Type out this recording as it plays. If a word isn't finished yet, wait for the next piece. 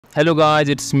Hello guys,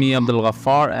 it's me Abdul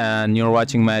Ghaffar and you're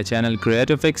watching my channel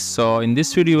CreativeFix. So in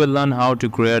this video we'll learn how to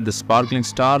create the sparkling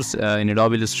stars in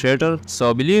Adobe Illustrator.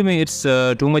 So believe me, it's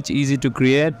too much easy to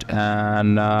create,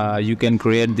 and you can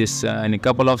create this in a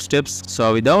couple of steps.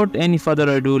 So without any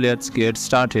further ado, let's get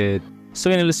started.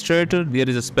 So in Illustrator there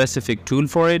is a specific tool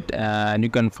for it and you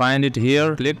can find it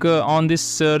here. Click on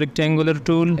this rectangular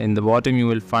tool. In the bottom you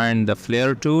will find the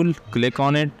flare tool. Click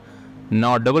on it.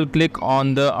 Now double click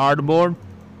on the artboard.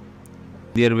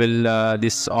 There will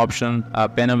this option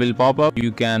panel will pop up.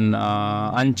 You can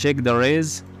uncheck the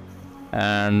rays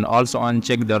and also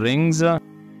uncheck the rings.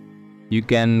 You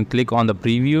can click on the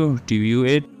preview to view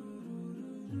it.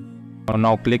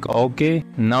 Now click OK.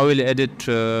 Now we'll edit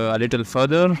a little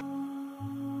further.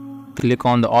 Click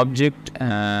on the object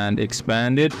and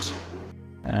expand it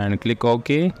and click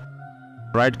OK.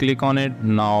 Right click on it.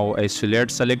 Now isolate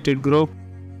selected group.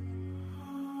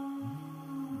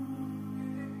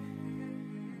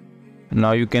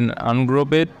 Now you can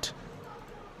ungroup it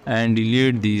and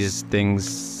delete these things.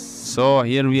 So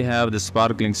here we have the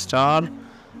sparkling star,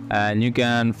 and you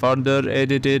can further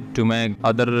edit it to make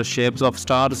other shapes of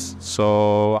stars.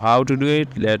 So how to do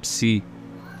it? Let's see.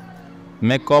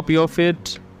 Make copy of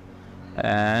it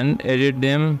and edit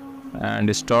them and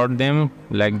distort them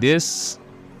like this,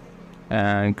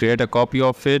 and create a copy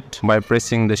of it by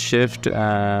pressing the shift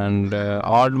and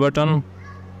alt button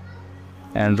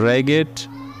and drag it.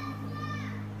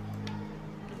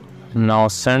 Now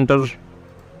center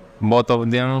both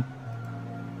of them.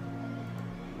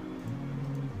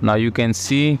 Now you can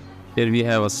see here we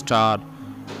have a star.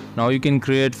 Now you can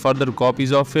create further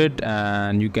copies of it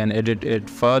and you can edit it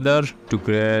further to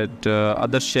create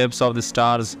other shapes of the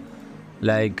stars.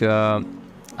 Like I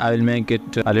will make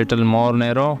it a little more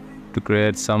narrow to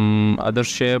create some other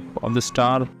shape of the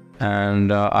star,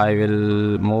 and I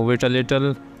will move it a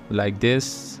little like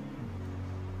this,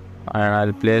 and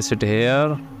I'll place it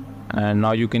here. And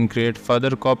now you can create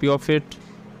further copy of it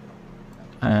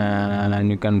and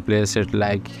you can place it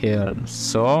like here.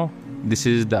 So this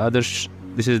is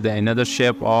the another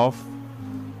shape of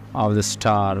the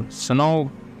star. So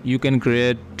now you can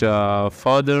create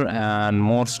further and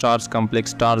more stars,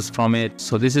 complex stars from it.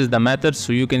 So this is the method.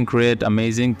 So you can create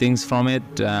amazing things from it.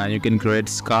 You can create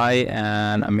sky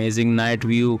and amazing night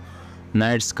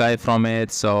sky from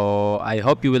it. So I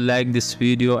hope you will like this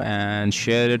video and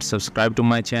share it, subscribe to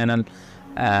my channel,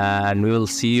 and we will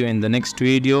see you in the next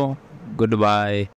video. Goodbye.